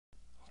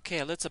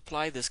Okay, let's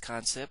apply this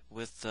concept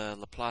with the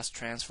Laplace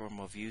transform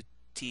of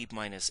ut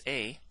minus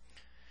a,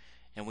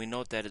 and we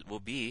note that it will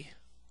be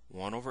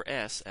 1 over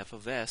s, f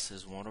of s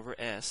is 1 over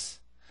s,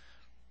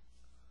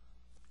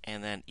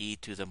 and then e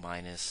to the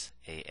minus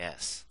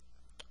as,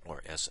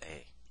 or sa.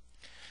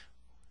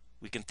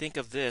 We can think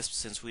of this,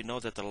 since we know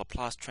that the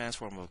Laplace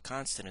transform of a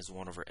constant is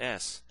 1 over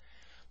s,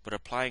 but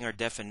applying our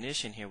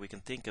definition here, we can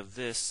think of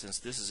this, since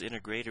this is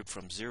integrated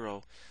from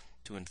 0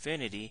 to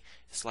infinity,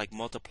 it's like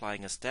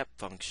multiplying a step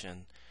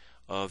function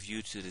of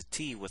u to the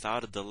t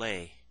without a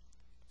delay,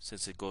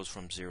 since it goes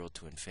from 0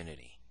 to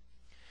infinity.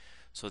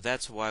 So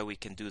that's why we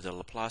can do the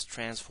Laplace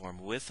transform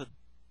with a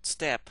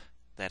step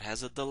that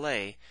has a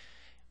delay,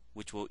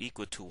 which will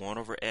equal to 1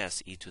 over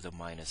s e to the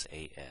minus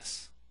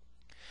as.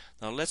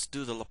 Now let's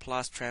do the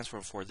Laplace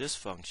transform for this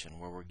function,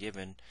 where we're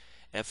given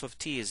f of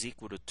t is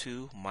equal to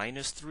 2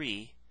 minus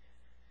 3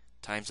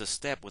 times a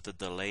step with a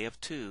delay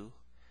of 2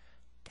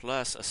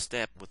 plus a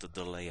step with a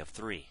delay of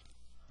 3.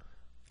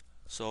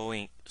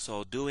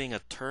 So doing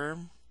a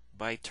term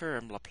by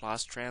term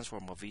Laplace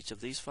transform of each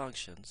of these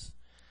functions.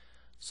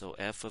 So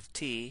f of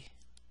t,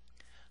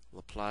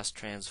 Laplace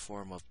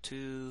transform of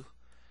 2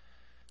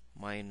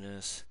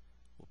 minus,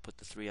 we'll put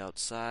the 3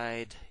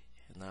 outside,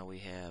 and now we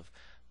have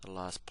the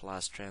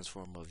Laplace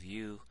transform of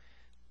u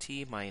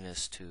t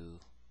minus 2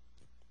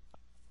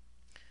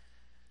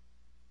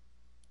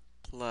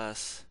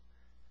 plus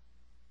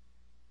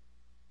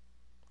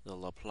the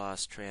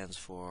Laplace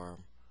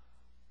transform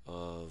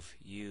of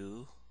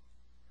u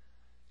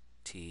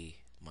t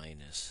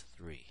minus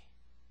 3.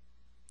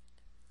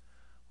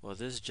 Well,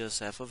 this is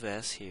just f of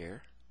s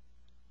here.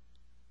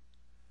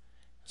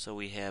 So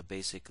we have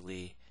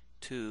basically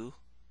 2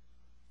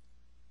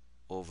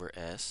 over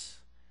s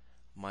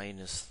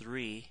minus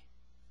 3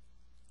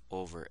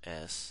 over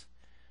s,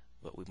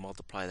 but we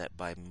multiply that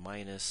by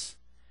minus,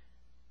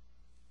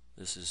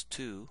 this is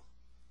 2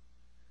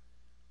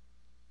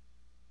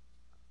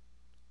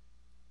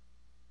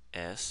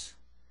 s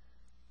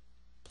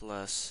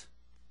plus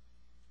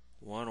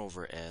 1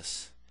 over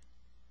s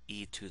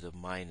e to the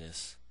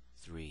minus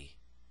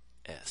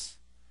 3s.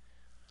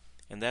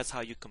 And that's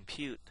how you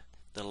compute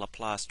the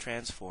Laplace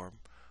transform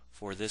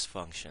for this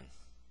function.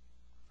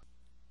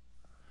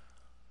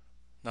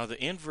 Now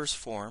the inverse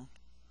form,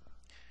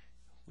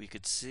 we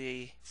could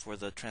see for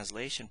the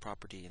translation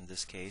property in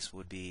this case,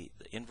 would be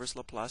the inverse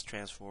Laplace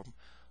transform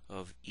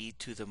of e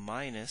to the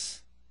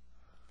minus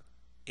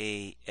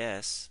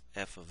as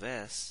f of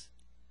s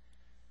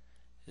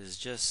is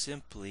just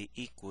simply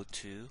equal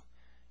to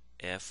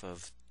f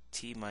of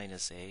t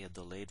minus a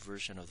delayed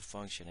version of the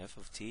function f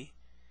of t,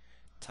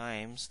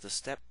 times the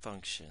step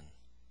function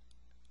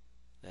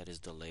that is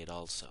delayed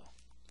also.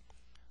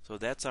 So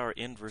that's our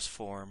inverse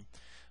form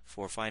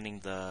for finding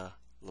the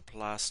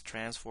Laplace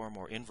transform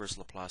or inverse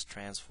Laplace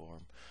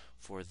transform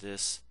for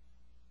this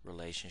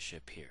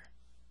relationship here.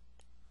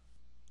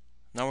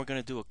 Now we're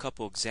going to do a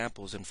couple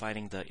examples in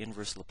finding the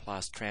inverse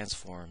Laplace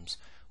transforms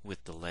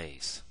with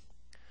delays.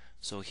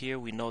 So here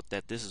we note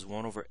that this is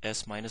 1 over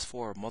s minus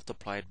 4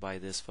 multiplied by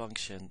this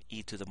function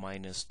e to the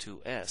minus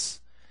 2s.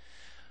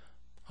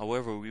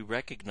 However, we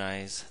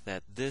recognize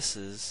that this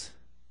is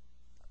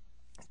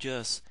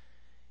just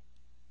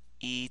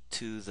e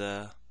to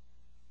the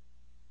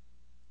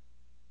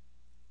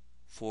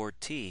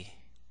 4t,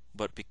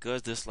 but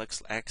because this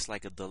acts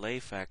like a delay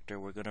factor,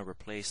 we're going to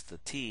replace the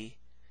t.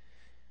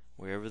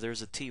 Wherever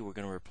there's a t, we're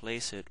going to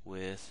replace it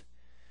with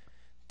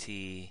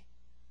t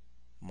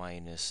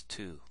minus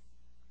 2.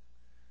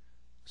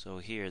 So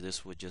here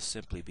this would just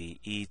simply be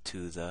e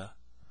to the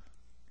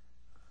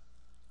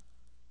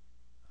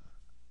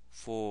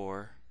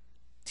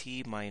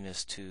 4t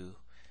minus 2,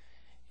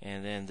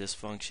 and then this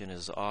function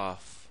is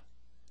off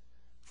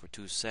for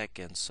 2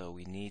 seconds, so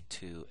we need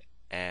to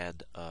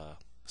add a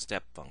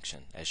step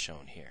function as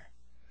shown here.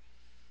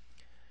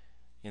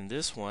 In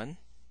this one,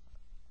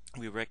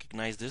 we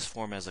recognize this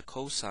form as a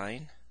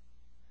cosine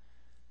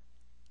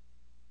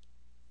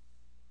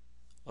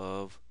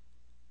of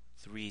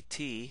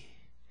 3t,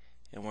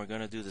 and we're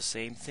going to do the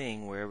same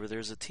thing. Wherever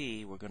there's a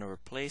t, we're going to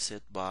replace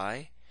it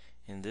by,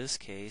 in this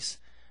case,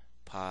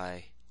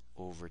 pi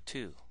over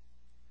 2.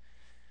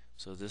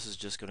 So this is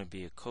just going to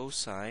be a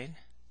cosine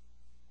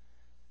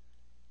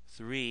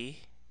 3t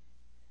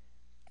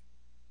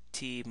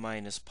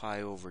minus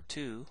pi over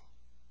 2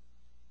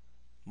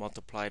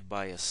 multiplied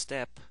by a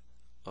step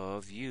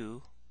of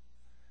u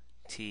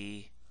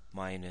t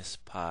minus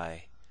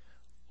pi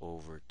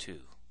over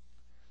 2.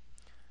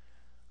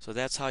 So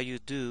that's how you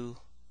do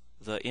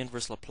the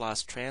inverse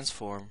Laplace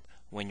transform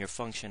when your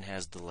function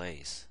has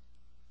delays.